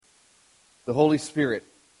The Holy Spirit,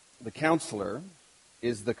 the Counselor,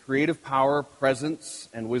 is the creative power, presence,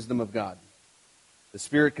 and wisdom of God. The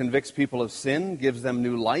Spirit convicts people of sin, gives them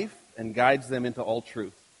new life, and guides them into all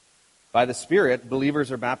truth. By the Spirit,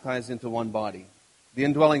 believers are baptized into one body. The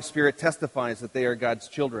indwelling Spirit testifies that they are God's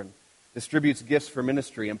children, distributes gifts for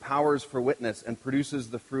ministry, empowers for witness, and produces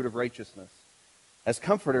the fruit of righteousness. As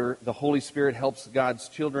Comforter, the Holy Spirit helps God's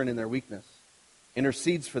children in their weakness,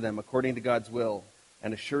 intercedes for them according to God's will,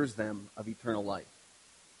 and assures them of eternal life.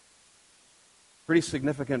 Pretty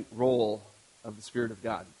significant role of the Spirit of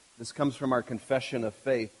God. This comes from our confession of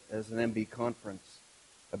faith as an MB conference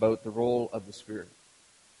about the role of the Spirit.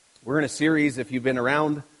 We're in a series, if you've been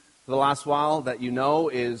around for the last while, that you know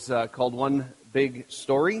is called One Big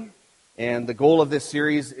Story. And the goal of this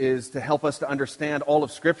series is to help us to understand all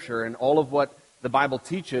of Scripture and all of what the Bible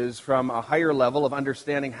teaches from a higher level of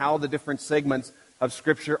understanding how the different segments of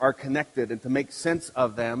Scripture are connected and to make sense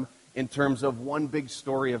of them in terms of one big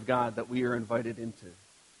story of God that we are invited into.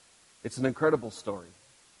 It's an incredible story.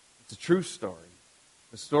 It's a true story.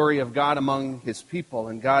 The story of God among His people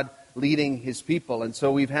and God leading His people. And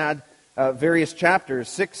so we've had various chapters,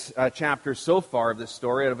 6 chapters so far of this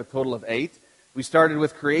story out of a total of 8. We started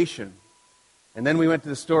with creation. And then we went to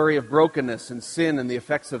the story of brokenness and sin and the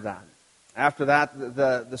effects of that. After that,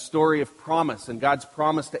 the story of promise and God's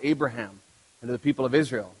promise to Abraham and to the people of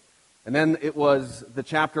Israel. And then it was the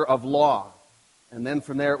chapter of law. And then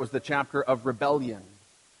from there it was the chapter of rebellion.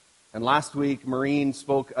 And last week, Maureen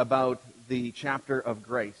spoke about the chapter of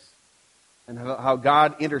grace and how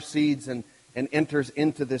God intercedes and enters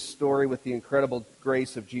into this story with the incredible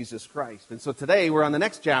grace of Jesus Christ. And so today we're on the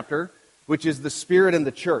next chapter, which is the Spirit and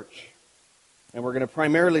the church. And we're going to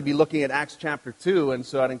primarily be looking at Acts chapter 2, and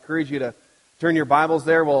so I'd encourage you to turn your Bibles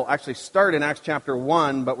there. We'll actually start in Acts chapter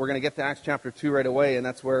 1, but we're going to get to Acts chapter 2 right away, and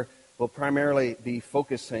that's where we'll primarily be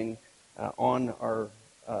focusing on our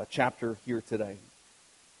chapter here today.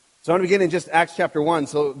 So I'm going to begin in just Acts chapter 1,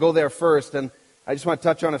 so go there first, and I just want to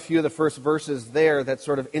touch on a few of the first verses there that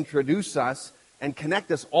sort of introduce us and connect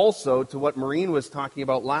us also to what Maureen was talking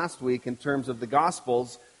about last week in terms of the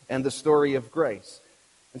Gospels and the story of grace.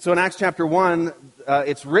 And so in Acts chapter 1,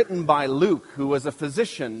 it's written by Luke, who was a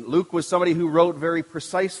physician. Luke was somebody who wrote very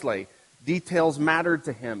precisely. Details mattered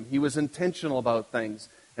to him. He was intentional about things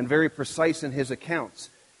and very precise in his accounts.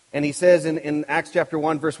 And he says in Acts chapter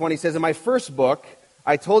 1, verse 1, he says, "In my first book,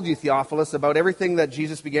 I told you, Theophilus, about everything that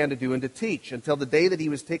Jesus began to do and to teach until the day that he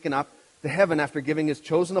was taken up to heaven after giving his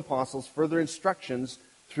chosen apostles further instructions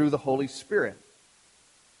through the Holy Spirit."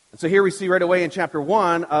 And so here we see right away in chapter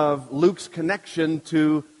 1 of Luke's connection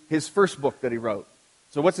to his first book that he wrote.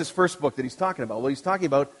 So what's his first book that he's talking about? Well, he's talking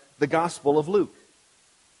about the Gospel of Luke.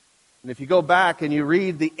 And if you go back and you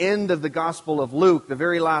read the end of the Gospel of Luke, the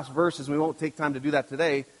very last verses, we won't take time to do that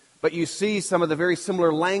today, but you see some of the very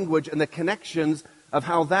similar language and the connections of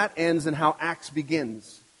how that ends and how Acts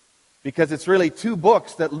begins. Because it's really 2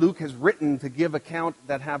 books that Luke has written to give account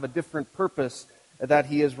that have a different purpose that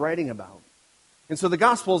he is writing about. And so the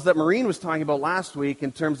Gospels that Maureen was talking about last week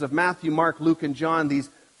in terms of Matthew, Mark, Luke, and John, these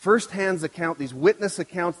first-hand accounts, these witness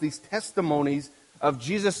accounts, these testimonies of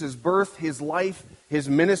Jesus' birth, his life, his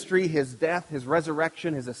ministry, his death, his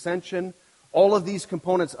resurrection, his ascension, all of these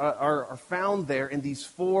components are found there in these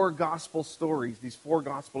 4 gospel stories, these 4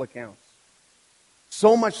 gospel accounts.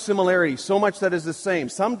 So much similarity, so much that is the same.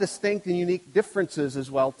 Some distinct and unique differences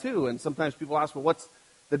as well, too. And sometimes people ask, well, what's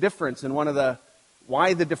the difference? And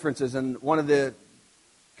why the differences? And one of the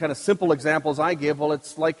kind of simple examples I give, well,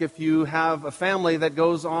 it's like if you have a family that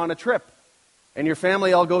goes on a trip, and your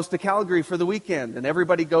family all goes to Calgary for the weekend, and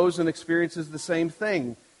everybody goes and experiences the same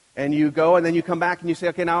thing. And you go, and then you come back and you say,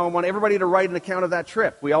 okay, now I want everybody to write an account of that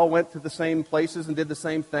trip. We all went to the same places and did the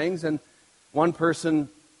same things, and one person,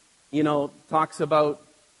 talks about,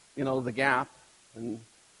 the Gap, and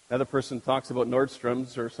another person talks about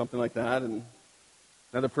Nordstrom's or something like that, and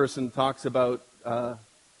another person talks about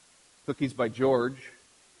Cookies by George.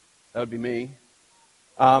 That would be me.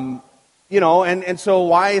 And so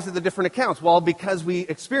why is it the different accounts? Well, because we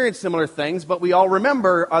experience similar things, but we all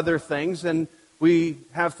remember other things, and we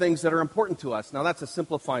have things that are important to us. Now, that's a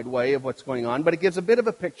simplified way of what's going on, but it gives a bit of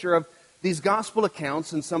a picture of these gospel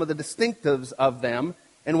accounts and some of the distinctives of them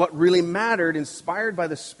and what really mattered, inspired by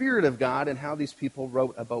the Spirit of God, and how these people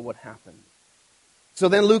wrote about what happened. So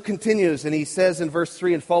then Luke continues, and he says in verse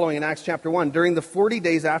 3 and following in Acts chapter 1, "During the 40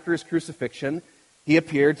 days after his crucifixion, he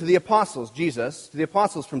appeared to the apostles," Jesus, to the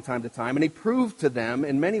apostles from time to time, "and he proved to them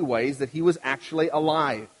in many ways that he was actually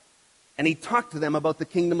alive. And he talked to them about the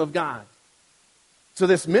kingdom of God." So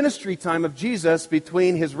this ministry time of Jesus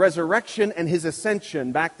between his resurrection and his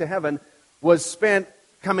ascension back to heaven was spent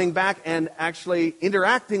coming back and actually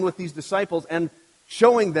interacting with these disciples and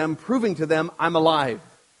showing them, proving to them, I'm alive.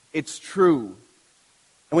 It's true.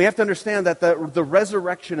 And we have to understand that the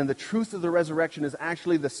resurrection and the truth of the resurrection is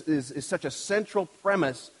actually is such a central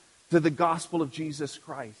premise to the gospel of Jesus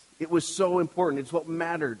Christ. It was so important. It's what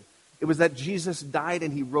mattered. It was that Jesus died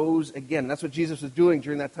and he rose again. That's what Jesus was doing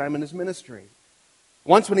during that time in his ministry.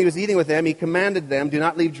 Once when he was eating with them, he commanded them, do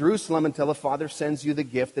not leave Jerusalem until the Father sends you the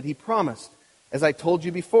gift that he promised. As I told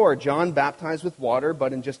you before, John baptized with water,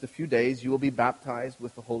 but in just a few days you will be baptized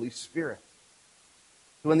with the Holy Spirit.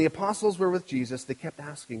 So when the apostles were with Jesus, they kept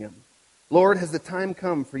asking him, Lord, has the time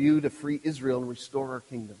come for you to free Israel and restore our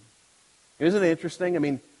kingdom? Isn't it interesting? I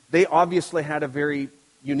mean, they obviously had a very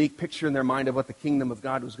unique picture in their mind of what the kingdom of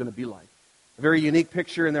God was going to be like. A very unique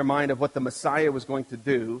picture in their mind of what the Messiah was going to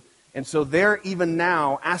do. And so they're even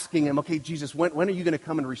now asking him, okay, Jesus, when are you going to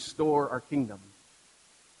come and restore our kingdom?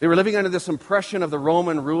 They were living under this impression of the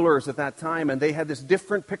Roman rulers at that time, and they had this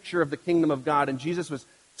different picture of the kingdom of God. And Jesus was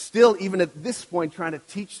still, even at this point, trying to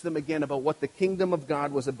teach them again about what the kingdom of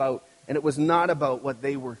God was about. And it was not about what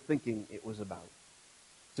they were thinking it was about.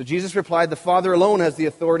 So Jesus replied, the Father alone has the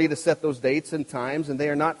authority to set those dates and times, and they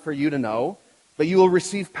are not for you to know. But you will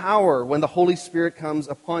receive power when the Holy Spirit comes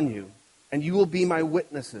upon you, and you will be my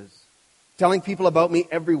witnesses, telling people about me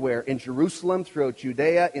everywhere, in Jerusalem, throughout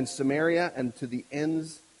Judea, in Samaria, and to the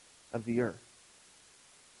ends of the earth.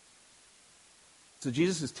 So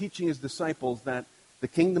Jesus is teaching his disciples that the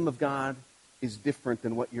kingdom of God is different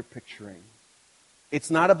than what you're picturing. It's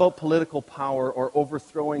not about political power or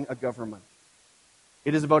overthrowing a government.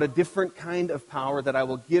 It is about a different kind of power that I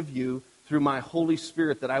will give you through my Holy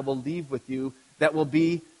Spirit that I will leave with you, that will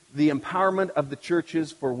be the empowerment of the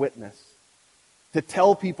churches for witness, to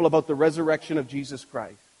tell people about the resurrection of Jesus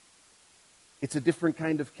Christ. It's a different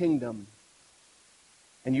kind of kingdom.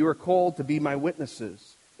 And you are called to be my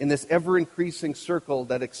witnesses in this ever-increasing circle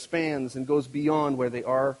that expands and goes beyond where they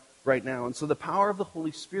are right now. And so the power of the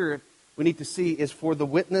Holy Spirit, we need to see, is for the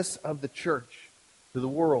witness of the church to the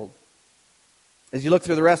world. As you look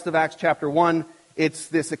through the rest of Acts chapter 1, it's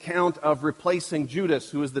this account of replacing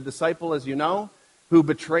Judas, who was the disciple, as you know, who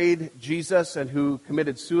betrayed Jesus and who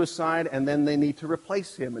committed suicide, and then they need to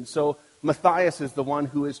replace him. And so Matthias is the one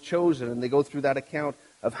who is chosen, and they go through that account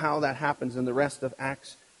of how that happens in the rest of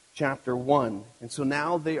Acts chapter 1. And so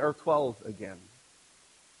now they are 12 again.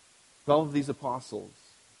 12 of these apostles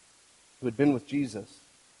who had been with Jesus,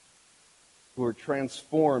 who were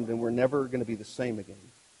transformed and were never going to be the same again.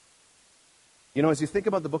 You know, as you think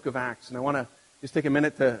about the book of Acts, and I want to just take a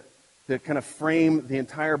minute to kind of frame the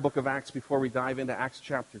entire book of Acts before we dive into Acts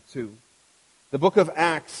chapter 2. The book of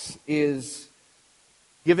Acts is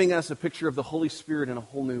giving us a picture of the Holy Spirit in a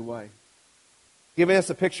whole new way. Giving us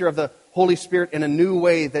a picture of the Holy Spirit in a new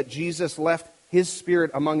way that Jesus left his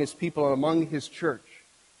Spirit among his people and among his church.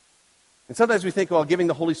 And sometimes we think, well, giving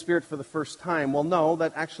the Holy Spirit for the first time. Well, no,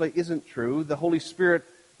 that actually isn't true. The Holy Spirit,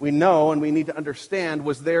 we know and we need to understand,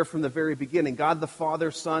 was there from the very beginning. God the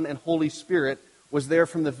Father, Son, and Holy Spirit was there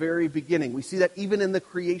from the very beginning. We see that even in the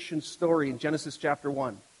creation story in Genesis chapter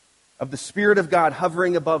 1, of the Spirit of God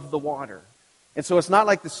hovering above the water. And so it's not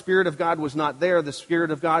like the Spirit of God was not there. The Spirit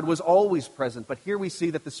of God was always present. But here we see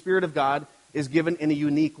that the Spirit of God is given in a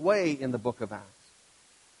unique way in the book of Acts.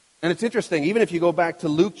 And it's interesting, even if you go back to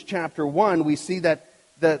Luke chapter 1, we see that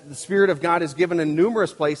the Spirit of God is given in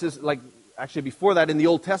numerous places. Like, actually before that, in the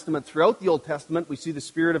Old Testament, throughout the Old Testament, we see the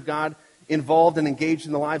Spirit of God involved and engaged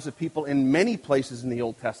in the lives of people in many places in the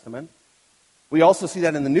Old Testament. We also see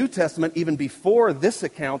that in the New Testament, even before this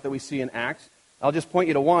account that we see in Acts. I'll just point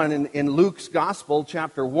you to one. In Luke's Gospel,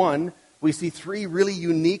 chapter 1, we see three really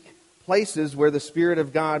unique places where the Spirit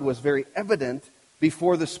of God was very evident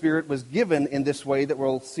before the Spirit was given in this way that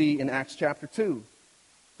we'll see in Acts chapter 2.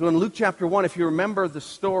 So in Luke chapter 1, if you remember the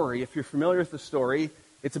story, if you're familiar with the story,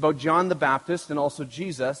 it's about John the Baptist and also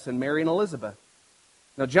Jesus and Mary and Elizabeth.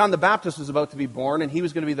 Now, John the Baptist was about to be born, and he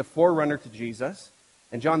was going to be the forerunner to Jesus.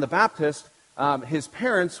 And John the Baptist, his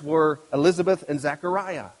parents were Elizabeth and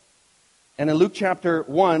Zechariah. And in Luke chapter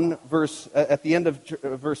 1, at the end of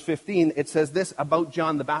verse 15, it says this about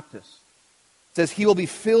John the Baptist. It says, he will be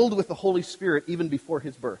filled with the Holy Spirit even before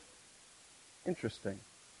his birth. Interesting.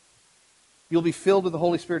 He'll be filled with the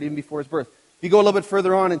Holy Spirit even before his birth. If you go a little bit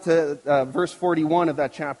further on into verse 41 of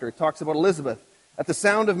that chapter, it talks about Elizabeth. At the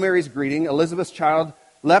sound of Mary's greeting, Elizabeth's child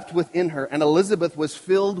leapt within her, and Elizabeth was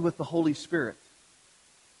filled with the Holy Spirit.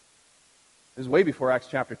 This is way before Acts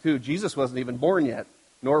chapter 2. Jesus wasn't even born yet,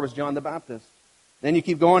 nor was John the Baptist. Then you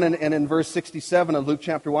keep going, and in verse 67 of Luke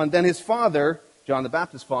chapter 1, then his father, John the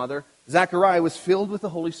Baptist's father, Zechariah, was filled with the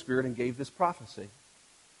Holy Spirit and gave this prophecy.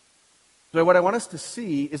 So what I want us to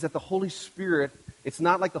see is that the Holy Spirit, it's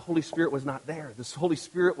not like the Holy Spirit was not there. The Holy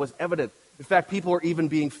Spirit was evident. In fact, people are even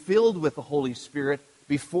being filled with the Holy Spirit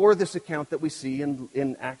before this account that we see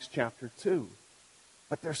in Acts chapter 2.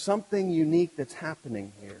 But there's something unique that's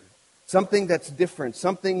happening here. Something that's different,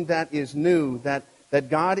 something that is new, that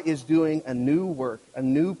God is doing a new work, a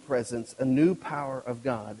new presence, a new power of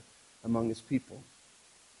God among His people.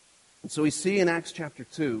 And so we see in Acts chapter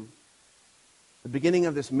 2 the beginning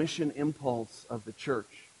of this mission impulse of the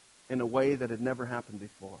church in a way that had never happened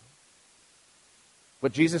before.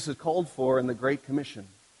 What Jesus has called for in the Great Commission.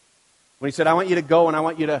 When He said, I want you to go and I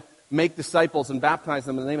want you to make disciples and baptize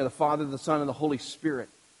them in the name of the Father, the Son, and the Holy Spirit.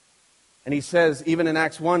 And He says, even in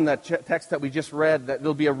Acts 1, that text that we just read, that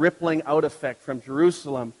there'll be a rippling out effect from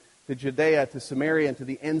Jerusalem to Judea to Samaria and to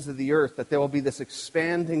the ends of the earth, that there will be this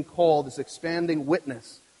expanding call, this expanding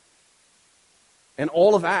witness. And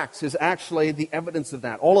all of Acts is actually the evidence of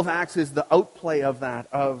that. All of Acts is the outplay of that,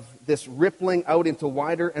 of this rippling out into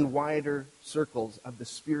wider and wider circles of the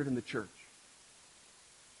Spirit in the church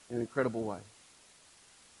in an incredible way.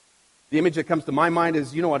 The image that comes to my mind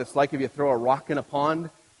is, you know what it's like if you throw a rock in a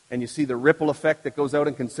pond and you see the ripple effect that goes out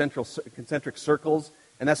in concentric circles.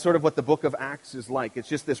 And that's sort of what the book of Acts is like. It's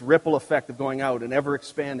just this ripple effect of going out and ever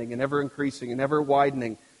expanding and ever increasing and ever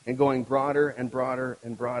widening and going broader and broader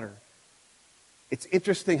and broader. It's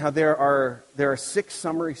interesting how there are 6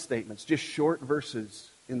 summary statements, just short verses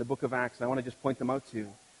in the book of Acts, and I want to just point them out to you,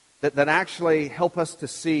 that actually help us to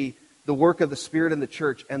see the work of the Spirit in the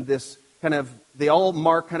church, and this kind of, they all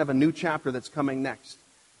mark kind of a new chapter that's coming next,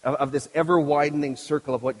 of this ever-widening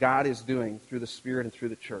circle of what God is doing through the Spirit and through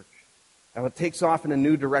the church. Now it takes off in a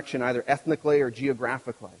new direction, either ethnically or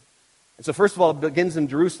geographically. And so first of all, it begins in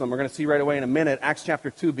Jerusalem. We're going to see right away in a minute, Acts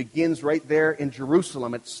chapter 2 begins right there in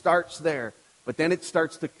Jerusalem. It starts there. But then it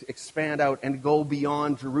starts to expand out and go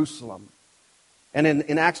beyond Jerusalem. And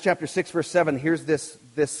in Acts chapter 6, verse 7, here's this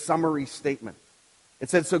summary statement.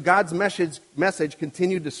 It said, so God's message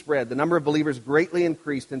continued to spread. The number of believers greatly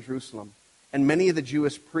increased in Jerusalem. And many of the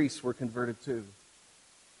Jewish priests were converted too.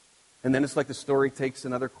 And then it's like the story takes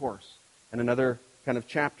another course. And another kind of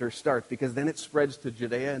chapter starts. Because then it spreads to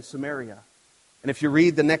Judea and Samaria. And if you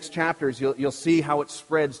read the next chapters, you'll see how it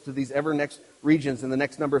spreads to these ever next regions in the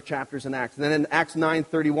next number of chapters in Acts. And then in Acts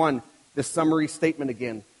 9:31, this summary statement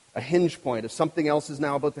again, a hinge point of something else is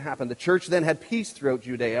now about to happen. The church then had peace throughout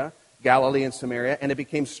Judea, Galilee, and Samaria, and it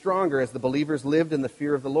became stronger as the believers lived in the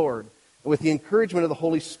fear of the Lord. And with the encouragement of the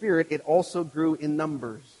Holy Spirit, it also grew in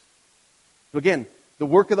numbers. So again, the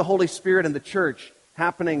work of the Holy Spirit in the church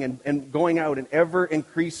happening and going out in ever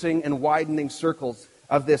increasing and widening circles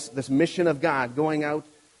of this mission of God going out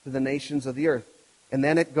to the nations of the earth. And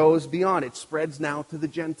then it goes beyond. It spreads now to the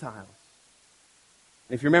Gentiles.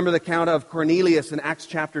 And if you remember the account of Cornelius in Acts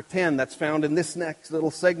chapter 10, that's found in this next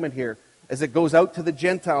little segment here, as it goes out to the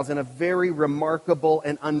Gentiles in a very remarkable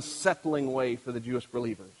and unsettling way for the Jewish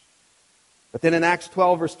believers. But then in Acts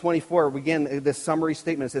 12, verse 24, again, this summary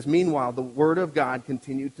statement, it says, meanwhile, the word of God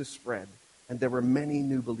continued to spread, and there were many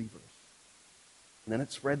new believers. And then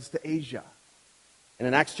it spreads to Asia. And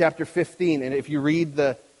in Acts chapter 15, and if you read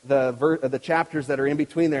the chapters that are in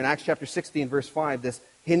between there, in Acts chapter 16, verse 5, this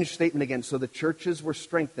hinge statement again. So the churches were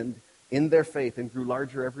strengthened in their faith and grew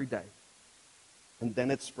larger every day. And then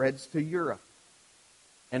it spreads to Europe.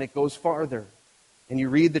 And it goes farther. And you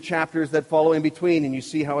read the chapters that follow in between, and you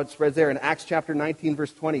see how it spreads there. In Acts chapter 19,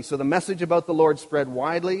 verse 20, so the message about the Lord spread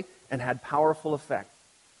widely and had powerful effect.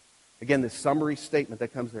 Again, this summary statement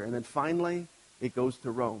that comes there. And then finally, it goes to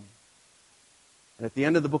Rome. And at the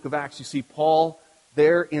end of the book of Acts, you see Paul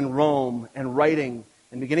there in Rome and writing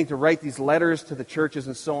and beginning to write these letters to the churches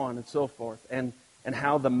and so on and so forth. And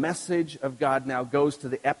how the message of God now goes to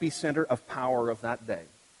the epicenter of power of that day.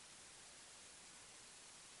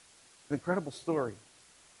 An incredible story.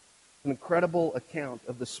 An incredible account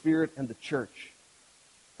of the Spirit and the church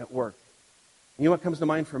at work. And you know what comes to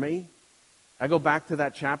mind for me? I go back to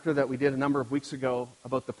that chapter that we did a number of weeks ago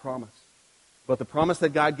about the promise. About the promise that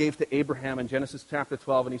God gave to Abraham in Genesis chapter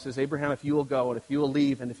 12. And He says, Abraham, if you will go and if you will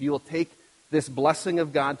leave and if you will take this blessing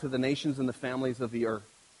of God to the nations and the families of the earth,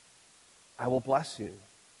 I will bless you.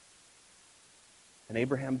 And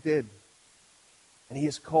Abraham did. And he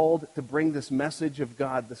is called to bring this message of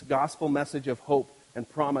God, this gospel message of hope and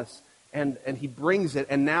promise. And he brings it,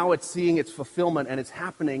 and now it's seeing its fulfillment, and it's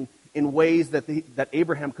happening in ways that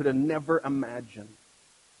Abraham could have never imagined.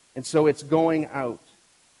 And so it's going out,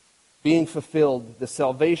 being fulfilled, the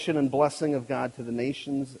salvation and blessing of God to the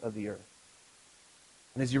nations of the earth.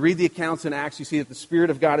 And as you read the accounts in Acts, you see that the Spirit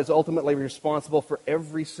of God is ultimately responsible for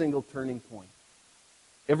every single turning point.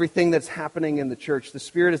 everything that's happening in the church. The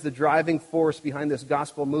Spirit is the driving force behind this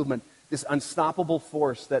gospel movement, this unstoppable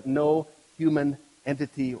force that no human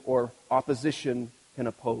entity or opposition can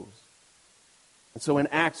oppose. And so in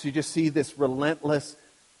Acts, you just see this relentless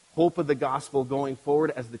hope of the gospel going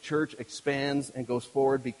forward as the church expands and goes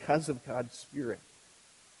forward because of God's Spirit.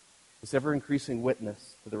 This ever-increasing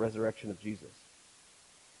witness to the resurrection of Jesus.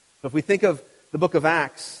 So if we think of the book of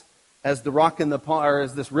Acts as the rock in the pond, or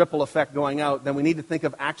as this ripple effect going out, then we need to think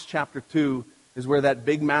of Acts chapter 2 is where that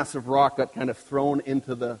big massive rock got kind of thrown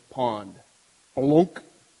into the pond. Plunk.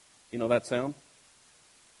 You know that sound?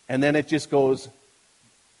 And then it just goes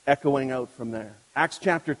echoing out from there. Acts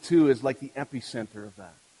chapter 2 is like the epicenter of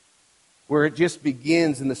that, where it just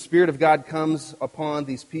begins and the Spirit of God comes upon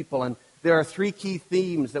these people. And there are three key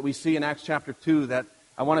themes that we see in Acts chapter 2 that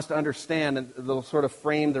I want us to understand, and they'll sort of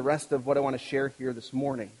frame the rest of what I want to share here this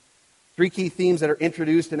morning. Three key themes that are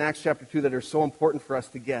introduced in Acts chapter 2 that are so important for us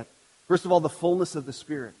to get. First of all, the fullness of the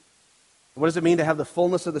Spirit. What does it mean to have the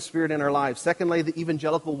fullness of the Spirit in our lives? Secondly, the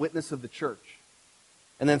evangelical witness of the church.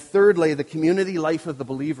 And then thirdly, the community life of the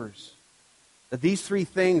believers. That these three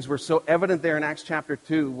things were so evident there in Acts chapter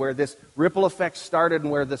 2, where this ripple effect started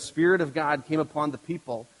and where the Spirit of God came upon the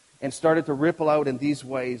people and started to ripple out in these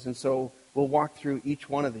ways. And so we'll walk through each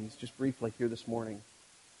one of these just briefly here this morning.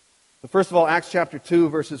 So first of all, Acts chapter 2,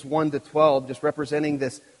 verses 1 to 12, just representing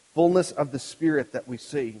this fullness of the Spirit that we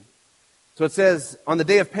see. So it says, on the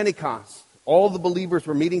day of Pentecost, all the believers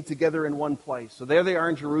were meeting together in one place. So there they are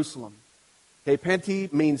in Jerusalem. Okay,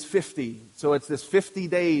 Pente means 50. So it's this 50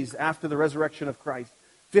 days after the resurrection of Christ.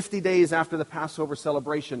 50 days after the Passover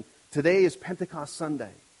celebration. Today is Pentecost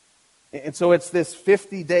Sunday. And so it's this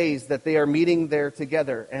 50 days that they are meeting there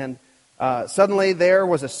together. And suddenly there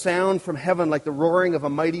was a sound from heaven like the roaring of a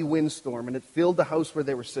mighty windstorm, and it filled the house where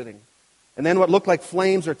they were sitting. And then what looked like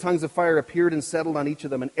flames or tongues of fire appeared and settled on each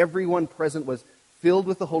of them, and everyone present was filled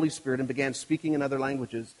with the Holy Spirit and began speaking in other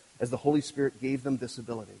languages as the Holy Spirit gave them this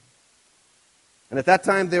ability. And at that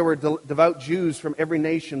time there were devout Jews from every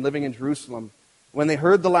nation living in Jerusalem. When they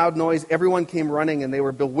heard the loud noise, everyone came running, and they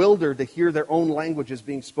were bewildered to hear their own languages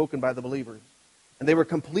being spoken by the believers. And they were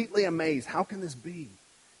completely amazed. How can this be?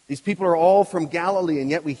 These people are all from Galilee, and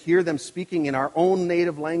yet we hear them speaking in our own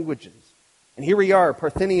native languages. And here we are,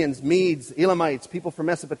 Parthians, Medes, Elamites, people from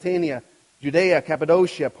Mesopotamia, Judea,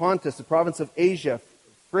 Cappadocia, Pontus, the province of Asia,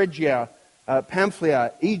 Phrygia,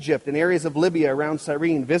 Pamphylia, Egypt, and areas of Libya around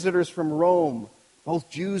Cyrene, visitors from Rome,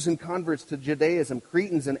 both Jews and converts to Judaism,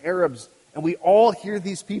 Cretans and Arabs. And we all hear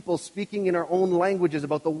these people speaking in our own languages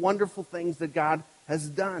about the wonderful things that God has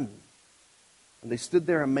done. And they stood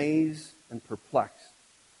there amazed and perplexed.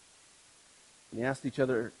 And they asked each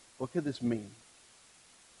other, what could this mean?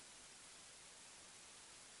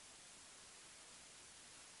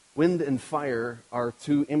 Wind and fire are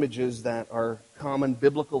two images that are common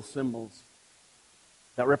biblical symbols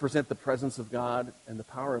that represent the presence of God and the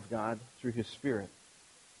power of God through His Spirit.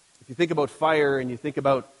 If you think about fire and you think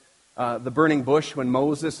about the burning bush when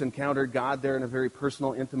Moses encountered God there in a very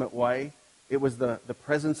personal, intimate way, it was the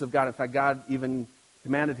presence of God. In fact, God even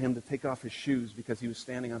commanded him to take off his shoes because he was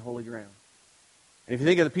standing on holy ground. And if you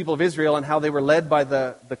think of the people of Israel and how they were led by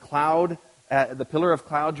the cloud, the pillar of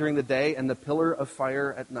cloud during the day and the pillar of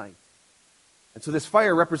fire at night. And so this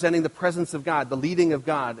fire representing the presence of God, the leading of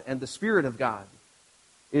God, and the Spirit of God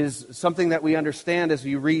is something that we understand as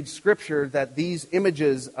you read Scripture, that these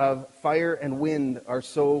images of fire and wind are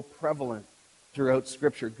so prevalent throughout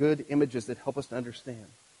Scripture. Good images that help us to understand.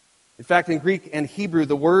 In fact, in Greek and Hebrew,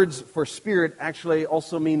 the words for spirit actually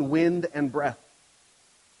also mean wind and breath.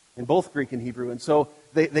 In both Greek and Hebrew. And so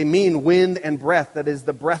they mean wind and breath. That is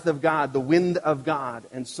the breath of God, the wind of God,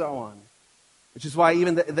 and so on. Which is why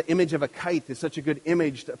even the image of a kite is such a good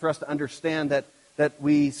image for us to understand that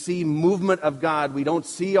we see movement of God. We don't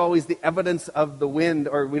see always the evidence of the wind,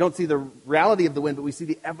 or we don't see the reality of the wind, but we see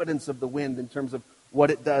the evidence of the wind in terms of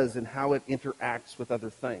what it does and how it interacts with other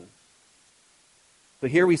things. So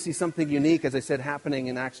here we see something unique, as I said, happening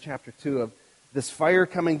in Acts chapter 2 of this fire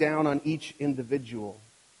coming down on each individual.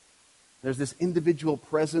 There's this individual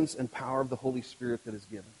presence and power of the Holy Spirit that is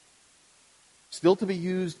given. Still to be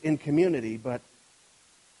used in community, but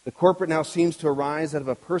the corporate now seems to arise out of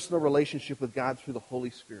a personal relationship with God through the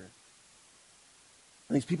Holy Spirit.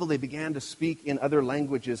 And these people, they began to speak in other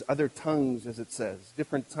languages, other tongues, as it says,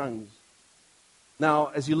 different tongues.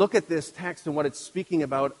 Now, as you look at this text and what it's speaking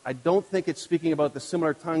about, I don't think it's speaking about the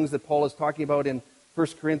similar tongues that Paul is talking about in 1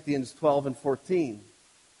 Corinthians 12 and 14,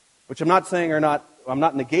 which I'm not saying I'm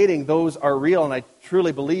not negating. Those are real, and I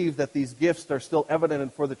truly believe that these gifts are still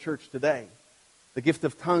evident for the church today. The gift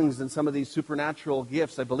of tongues and some of these supernatural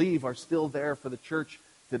gifts, I believe, are still there for the church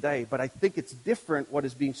today. But I think it's different what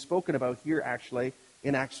is being spoken about here actually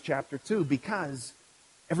in Acts chapter 2 because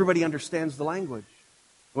everybody understands the language.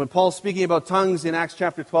 When Paul's speaking about tongues in Acts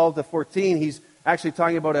chapter 12 to 14, he's actually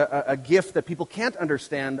talking about a gift that people can't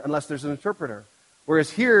understand unless there's an interpreter. Whereas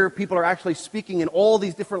here, people are actually speaking in all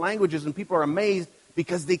these different languages, and people are amazed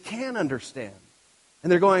because they can understand.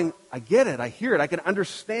 And they're going, I get it, I hear it, I can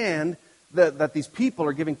understand that these people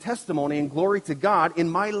are giving testimony and glory to God in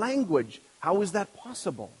my language. How is that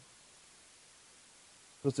possible?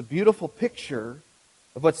 So it's a beautiful picture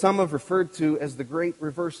of what some have referred to as the great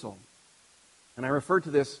reversal. And I referred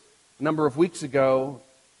to this a number of weeks ago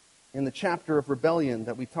in the chapter of rebellion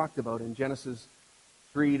that we talked about in Genesis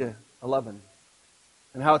 3 to 11.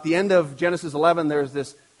 And how at the end of Genesis 11 there's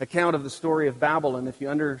this account of the story of Babel. And if you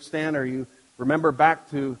understand or you remember back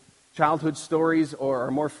to childhood stories or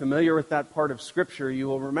are more familiar with that part of Scripture, you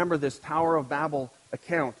will remember this Tower of Babel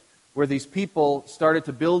account where these people started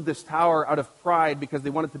to build this tower out of pride because they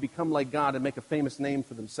wanted to become like God and make a famous name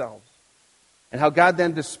for themselves. And how God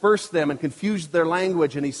then dispersed them and confused their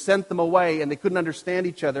language, and He sent them away, and they couldn't understand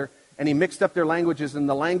each other, and He mixed up their languages, and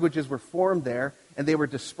the languages were formed there, and they were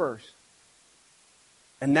dispersed.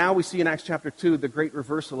 And now we see in Acts chapter 2 the great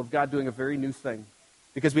reversal of God doing a very new thing.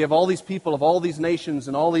 Because we have all these people of all these nations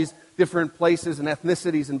and all these different places and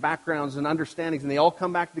ethnicities and backgrounds and understandings, and they all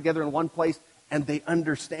come back together in one place, and they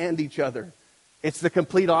understand each other. It's the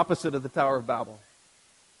complete opposite of the Tower of Babel.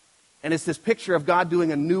 And it's this picture of God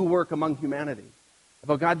doing a new work among humanity.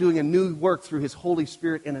 About God doing a new work through His Holy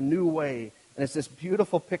Spirit in a new way. And it's this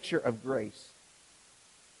beautiful picture of grace.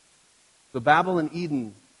 So Babel and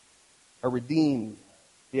Eden are redeemed.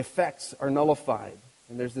 The effects are nullified.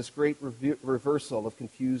 And there's this great reversal of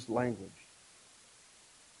confused language.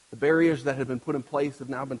 The barriers that had been put in place have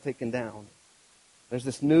now been taken down. There's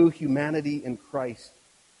this new humanity in Christ.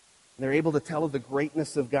 And they're able to tell of the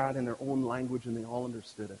greatness of God in their own language, and they all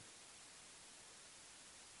understood it.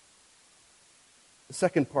 The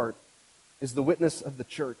second part is the witness of the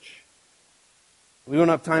church. We don't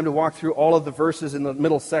have time to walk through all of the verses in the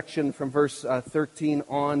middle section from verse 13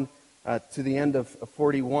 on to the end of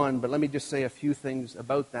 41, but let me just say a few things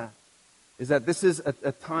about that. Is that this is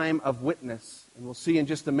a time of witness. And we'll see in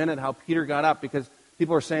just a minute how Peter got up, because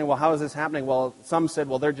people are saying, well, how is this happening? Well, some said,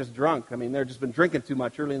 well, they're just drunk. I mean, they've just been drinking too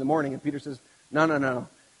much early in the morning. And Peter says, no.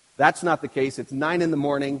 That's not the case. It's 9 in the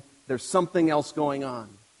morning. There's something else going on.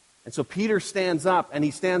 And so Peter stands up, and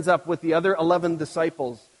he stands up with the other 11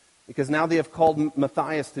 disciples, because now they have called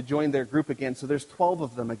Matthias to join their group again. So there's 12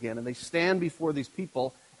 of them again, and they stand before these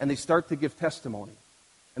people, and they start to give testimony.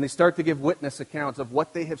 And they start to give witness accounts of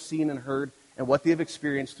what they have seen and heard and what they have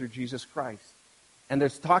experienced through Jesus Christ. And they're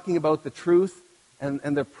talking about the truth, and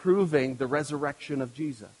they're proving the resurrection of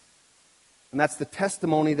Jesus. And that's the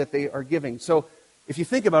testimony that they are giving. So if you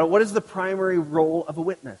think about it, what is the primary role of a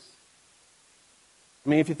witness? I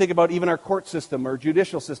mean, if you think about even our court system or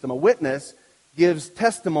judicial system, a witness gives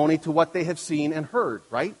testimony to what they have seen and heard,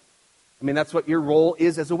 right? I mean, that's what your role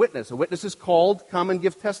is as a witness. A witness is called, come and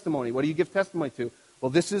give testimony. What do you give testimony to? Well,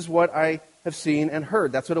 this is what I have seen and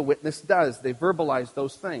heard. That's what a witness does. They verbalize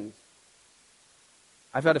those things.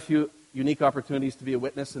 I've had a few unique opportunities to be a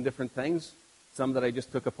witness in different things, some that I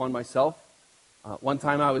just took upon myself. One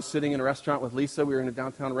time I was sitting in a restaurant with Lisa. We were in a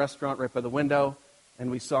downtown restaurant right by the window, and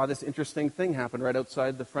we saw this interesting thing happen right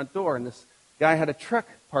outside the front door. And this guy had a truck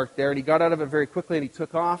parked there, and he got out of it very quickly, and he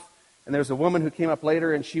took off. And there was a woman who came up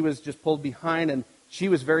later, and she was just pulled behind, and she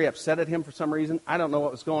was very upset at him for some reason. I don't know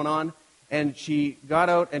what was going on. And she got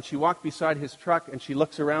out, and she walked beside his truck, and she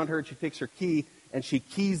looks around her, and she takes her key, and she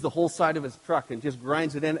keys the whole side of his truck and just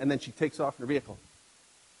grinds it in, and then she takes off in her vehicle.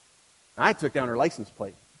 I took down her license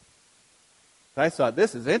plate. I thought,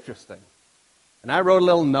 this is interesting. And I wrote a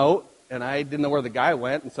little note, and I didn't know where the guy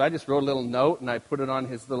went, and so I just wrote a little note, and I put it on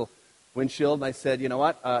his little windshield, and I said, you know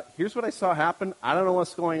what, here's what I saw happen. I don't know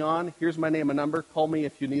what's going on. Here's my name and number. Call me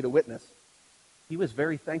if you need a witness. He was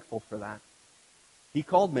very thankful for that. He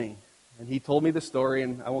called me, and he told me the story,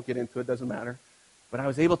 and I won't get into it, doesn't matter. But I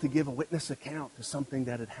was able to give a witness account to something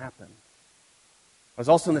that had happened. I was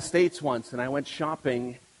also in the States once, and I went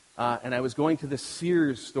shopping, and I was going to this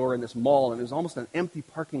Sears store in this mall, and it was almost an empty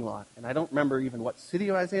parking lot. And I don't remember even what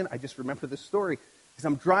city I was in. I just remember this story. Because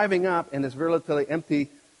I'm driving up in this relatively empty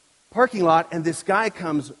parking lot, and this guy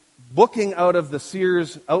comes booking out of the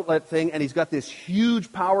Sears outlet thing, and he's got this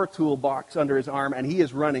huge power tool box under his arm, and he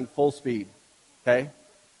is running full speed. Okay?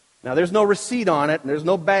 Now, there's no receipt on it, and there's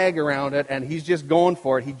no bag around it, and he's just going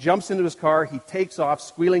for it. He jumps into his car. He takes off,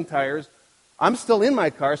 squealing tires. I'm still in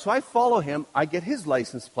my car, so I follow him. I get his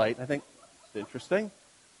license plate. I think, it's interesting.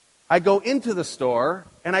 I go into the store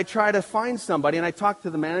and I try to find somebody, and I talk to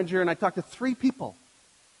the manager, and I talk to 3 people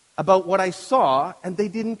about what I saw, and they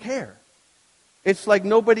didn't care. It's like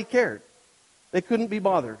nobody cared. They couldn't be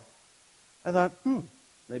bothered. I thought,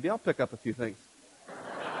 maybe I'll pick up a few things.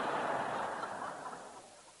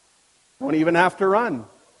 Don't even have to run.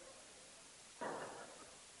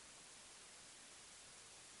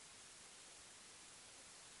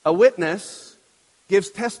 A witness gives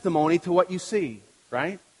testimony to what you see,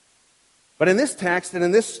 right? But in this text and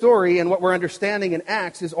in this story and what we're understanding in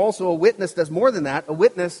Acts is also a witness does more than that. A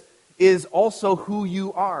witness is also who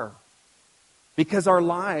you are. Because our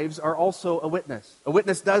lives are also a witness. A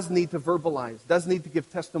witness does need to verbalize, does need to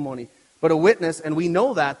give testimony. But a witness, and we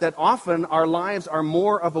know that often our lives are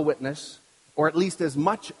more of a witness, or at least as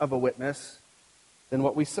much of a witness, than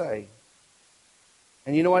what we say.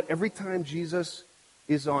 And you know what? Every time Jesus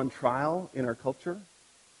is on trial in our culture,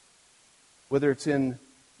 whether it's in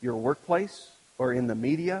your workplace, or in the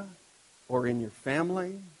media, or in your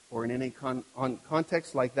family, or in any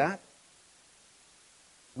context like that,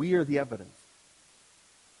 we are the evidence.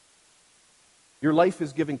 Your life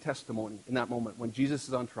is giving testimony in that moment when Jesus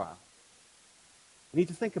is on trial. You need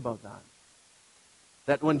to think about that.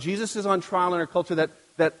 That when Jesus is on trial in our culture,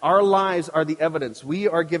 that our lives are the evidence. We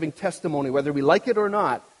are giving testimony, whether we like it or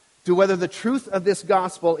not, to whether the truth of this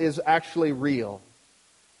gospel is actually real.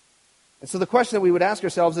 And so the question that we would ask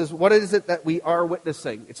ourselves is, what is it that we are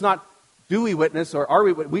witnessing? It's not, do we witness or are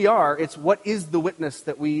we? We are. It's what is the witness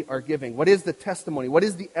that we are giving? What is the testimony? What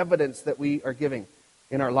is the evidence that we are giving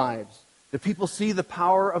in our lives? Do people see the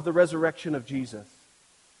power of the resurrection of Jesus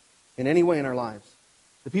in any way in our lives?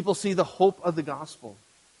 Do people see the hope of the gospel?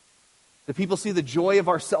 Do people see the joy of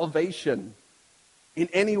our salvation in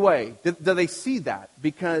any way? Do they see that?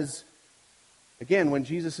 Because, again, when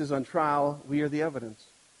Jesus is on trial, we are the evidence.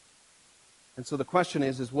 And so the question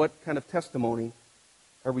is what kind of testimony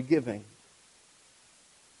are we giving?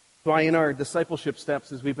 So in our discipleship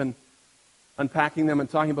steps, as we've been unpacking them and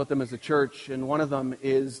talking about them as a church, and one of them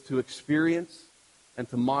is to experience and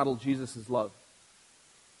to model Jesus' love.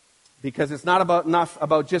 Because it's not enough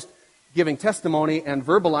about just giving testimony and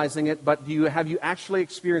verbalizing it, but have you actually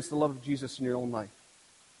experienced the love of Jesus in your own life?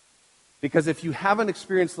 Because if you haven't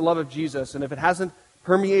experienced the love of Jesus, and if it hasn't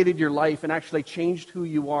permeated your life and actually changed who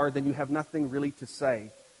you are, then you have nothing really to say,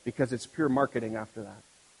 because it's pure marketing after that.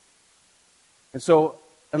 And so,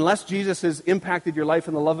 unless Jesus has impacted your life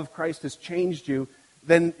and the love of Christ has changed you,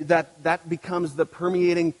 then that becomes the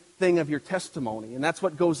permeating thing of your testimony. And that's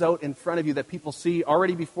what goes out in front of you that people see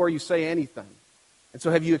already before you say anything. And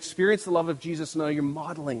so have you experienced the love of Jesus? Now you're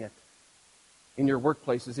modeling it in your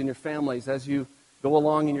workplaces, in your families, as you go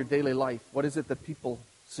along in your daily life. What is it that people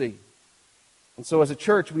see? And so as a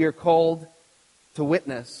church, we are called to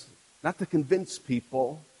witness, not to convince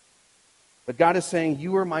people, but God is saying,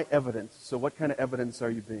 you are my evidence. So what kind of evidence are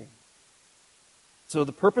you being? So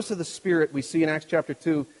the purpose of the Spirit we see in Acts chapter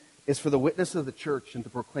 2 is for the witness of the church and to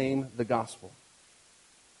proclaim the gospel.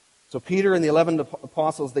 So Peter and the 11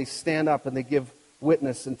 apostles, they stand up and they give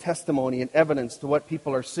witness and testimony and evidence to what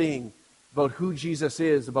people are seeing about who Jesus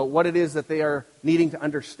is, about what it is that they are needing to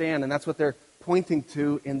understand. And that's what they're pointing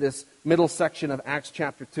to in this middle section of Acts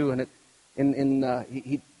chapter 2.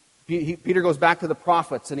 And Peter goes back to the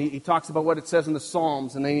prophets, and he talks about what it says in the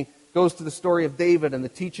Psalms, and then he goes to the story of David and the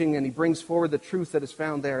teaching, and he brings forward the truth that is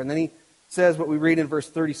found there. And then he says what we read in verse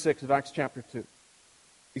 36 of Acts chapter 2.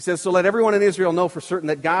 He says, "So let everyone in Israel know for certain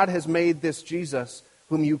that God has made this Jesus,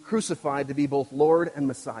 whom you crucified, to be both Lord and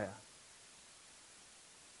Messiah."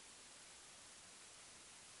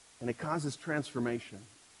 And it causes transformation.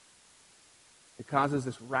 It causes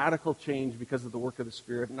this radical change because of the work of the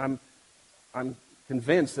Spirit. And I'm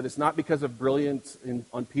convinced that it's not because of brilliance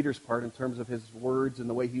on Peter's part in terms of his words and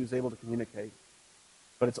the way he was able to communicate.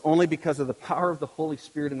 But it's only because of the power of the Holy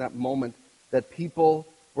Spirit in that moment that people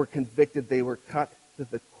were convicted. They were cut to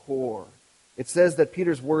the core. It says that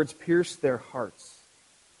Peter's words pierced their hearts.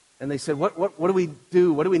 And they said, what do we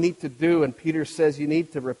do? What do we need to do? And Peter says, you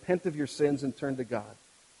need to repent of your sins and turn to God.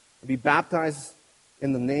 And be baptized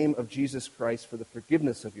in the name of Jesus Christ for the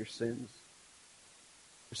forgiveness of your sins.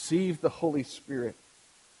 Receive the Holy Spirit.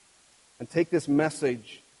 And take this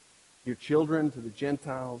message to your children, to the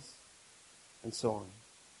Gentiles, and so on.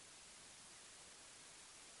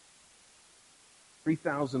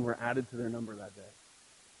 3,000 were added to their number that day.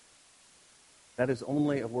 That is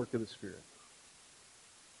only a work of the Spirit.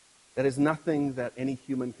 That is nothing that any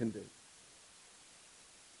human can do.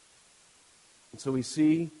 And so we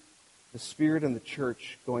see the Spirit and the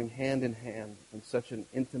church going hand in hand in such an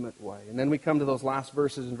intimate way. And then we come to those last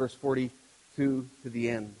verses in verse 42 to the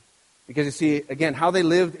end. Because you see, again, how they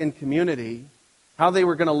lived in community, how they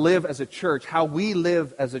were going to live as a church, how we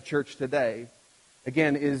live as a church today,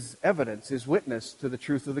 again, is evidence, is witness to the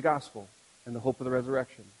truth of the gospel and the hope of the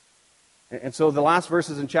resurrection. And so the last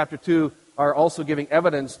verses in chapter 2 are also giving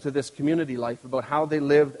evidence to this community life about how they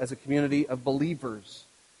lived as a community of believers.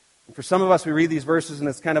 And for some of us, we read these verses and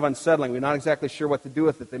it's kind of unsettling. We're not exactly sure what to do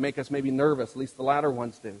with it. They make us maybe nervous, at least the latter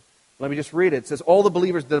ones do. Let me just read it. It says, all the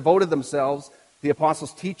believers devoted themselves to the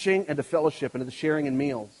apostles' teaching and to fellowship and to the sharing in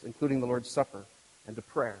meals, including the Lord's Supper and to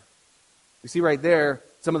prayer. We see right there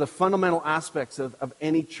some of the fundamental aspects of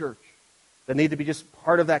any church that need to be just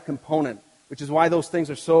part of that component, which is why those things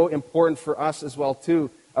are so important for us as well, too,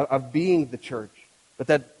 of being the church. But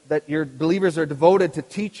that your believers are devoted to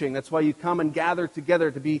teaching. That's why you come and gather together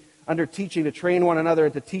to be under teaching, to train one another,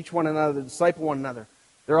 and to teach one another, to disciple one another.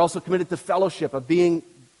 They're also committed to fellowship, of being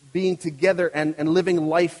together and living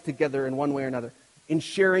life together in one way or another, in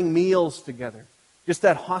sharing meals together. Just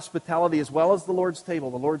that hospitality as well as the Lord's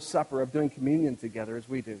table, the Lord's Supper, of doing communion together as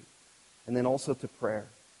we do. And then also to prayer,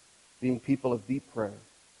 being people of deep prayer.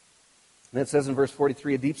 And it says in verse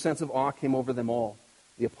 43, a deep sense of awe came over them all.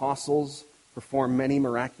 The apostles performed many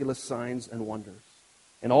miraculous signs and wonders.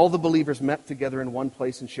 And all the believers met together in one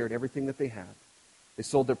place and shared everything that they had. They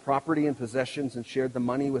sold their property and possessions and shared the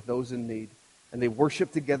money with those in need. And they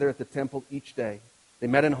worshiped together at the temple each day. They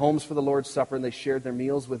met in homes for the Lord's Supper, and they shared their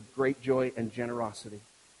meals with great joy and generosity.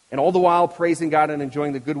 And all the while praising God and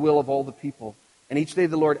enjoying the goodwill of all the people. And each day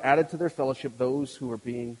the Lord added to their fellowship those who were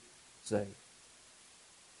being saved.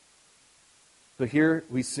 So here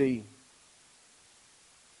we see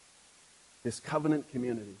this covenant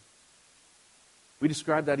community. We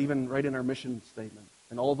describe that even right in our mission statement.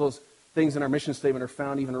 And all those things in our mission statement are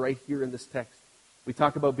found even right here in this text. We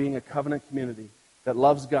talk about being a covenant community that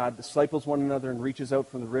loves God, disciples one another, and reaches out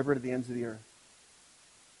from the river to the ends of the earth.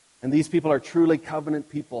 And these people are truly covenant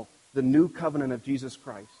people, the new covenant of Jesus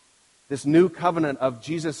Christ. This new covenant of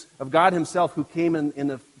Jesus, of God himself, who came in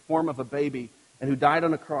the form of a baby and who died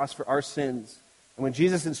on a cross for our sins. And when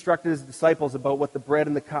Jesus instructed his disciples about what the bread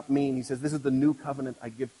and the cup mean, he says, this is the new covenant I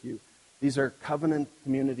give to you. These are covenant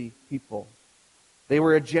community people. They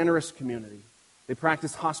were a generous community. They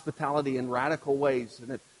practiced hospitality in radical ways.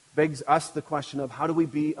 And it begs us the question of how do we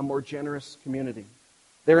be a more generous community?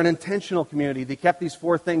 They're an intentional community. They kept these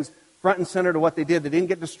four things front and center to what they did. They didn't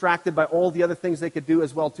get distracted by all the other things they could do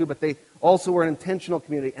as well too, but they also were an intentional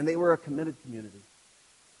community, and they were a committed community.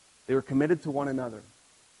 They were committed to one another,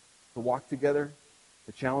 to walk together,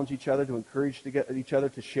 to challenge each other, to encourage each other,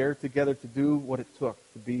 to share together, to do what it took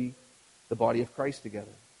to be the body of Christ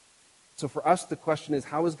together. So for us, the question is,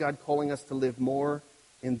 how is God calling us to live more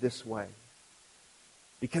in this way?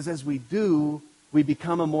 Because as we do, we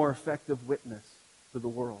become a more effective witness to the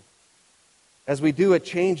world. As we do, it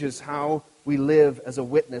changes how we live as a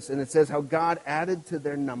witness. And it says how God added to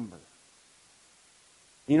their number.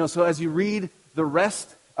 So as you read the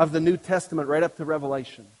rest of the New Testament right up to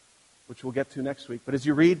Revelation, which we'll get to next week, but as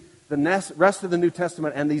you read the rest of the New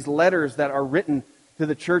Testament and these letters that are written to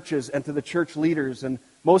the churches and to the church leaders, and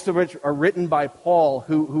most of which are written by Paul,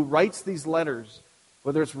 who writes these letters,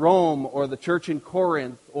 whether it's Rome or the church in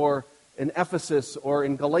Corinth or in Ephesus or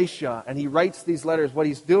in Galatia, and he writes these letters. What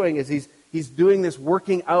he's doing is he's doing this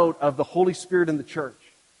working out of the Holy Spirit in the church.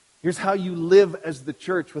 Here's how you live as the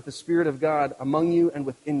church with the Spirit of God among you and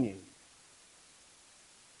within you.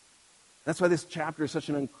 That's why this chapter is such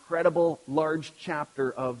an incredible, large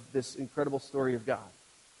chapter of this incredible story of God.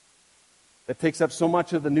 That takes up so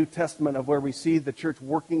much of the New Testament of where we see the church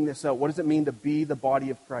working this out. What does it mean to be the body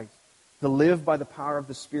of Christ? To live by the power of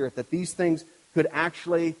the Spirit. That these things could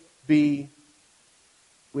actually be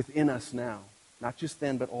within us now. Not just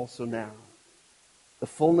then, but also now. The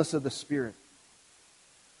fullness of the Spirit.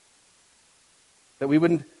 That we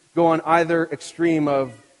wouldn't go on either extreme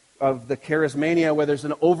of the charismania, where there's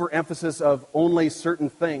an overemphasis of only certain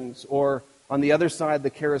things, or on the other side,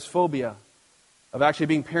 the charisphobia, of actually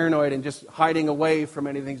being paranoid and just hiding away from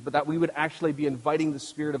anything, but that we would actually be inviting the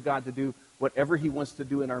Spirit of God to do whatever He wants to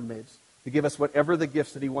do in our midst, to give us whatever the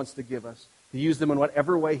gifts that He wants to give us, to use them in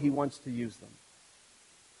whatever way He wants to use them.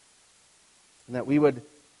 And that we would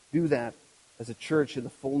do that as a church in the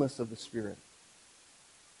fullness of the Spirit.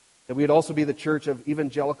 That we would also be the church of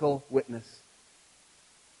evangelical witness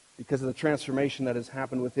because of the transformation that has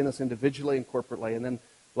happened within us individually and corporately. And then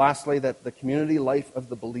lastly, that the community life of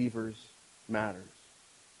the believers matters.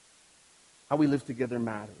 How we live together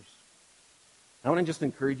matters. I want to just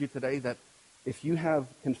encourage you today that if you have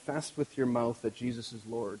confessed with your mouth that Jesus is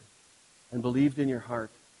Lord and believed in your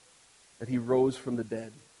heart that He rose from the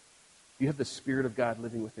dead, you have the Spirit of God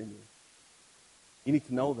living within you. You need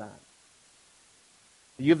to know that.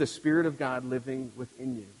 You have the Spirit of God living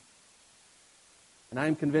within you. And I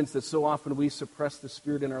am convinced that so often we suppress the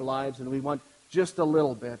Spirit in our lives and we want just a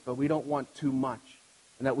little bit, but we don't want too much.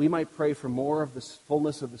 And that we might pray for more of the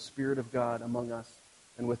fullness of the Spirit of God among us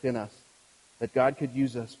and within us. That God could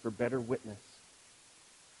use us for better witness.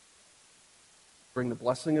 Bring the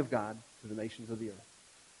blessing of God to the nations of the earth.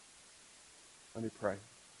 Let me pray.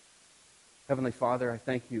 Heavenly Father, I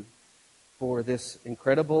thank you for this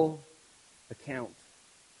incredible account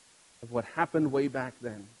of what happened way back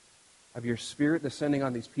then, of your Spirit descending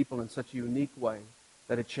on these people in such a unique way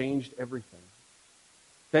that it changed everything.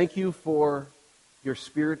 Thank you for your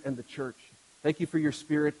Spirit and the church. Thank you for your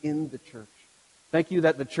Spirit in the church. Thank you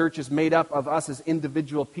that the church is made up of us as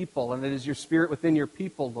individual people, and it is your Spirit within your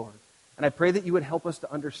people, Lord. And I pray that you would help us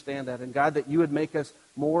to understand that, and God, that you would make us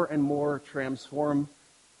more and more transformed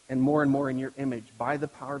and more in your image by the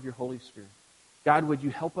power of your Holy Spirit. God, would you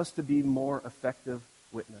help us to be more effective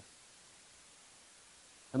witness?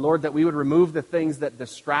 And Lord, that we would remove the things that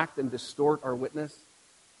distract and distort our witness,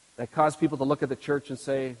 that cause people to look at the church and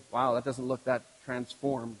say, wow, that doesn't look that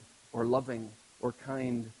transformed or loving or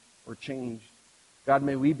kind or changed. God,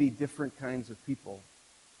 may we be different kinds of people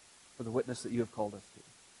for the witness that you have called us to.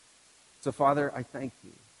 So, Father, I thank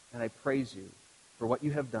you and I praise you for what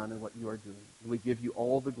you have done and what you are doing. And we give you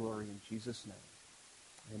all the glory in Jesus' name.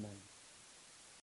 Amen.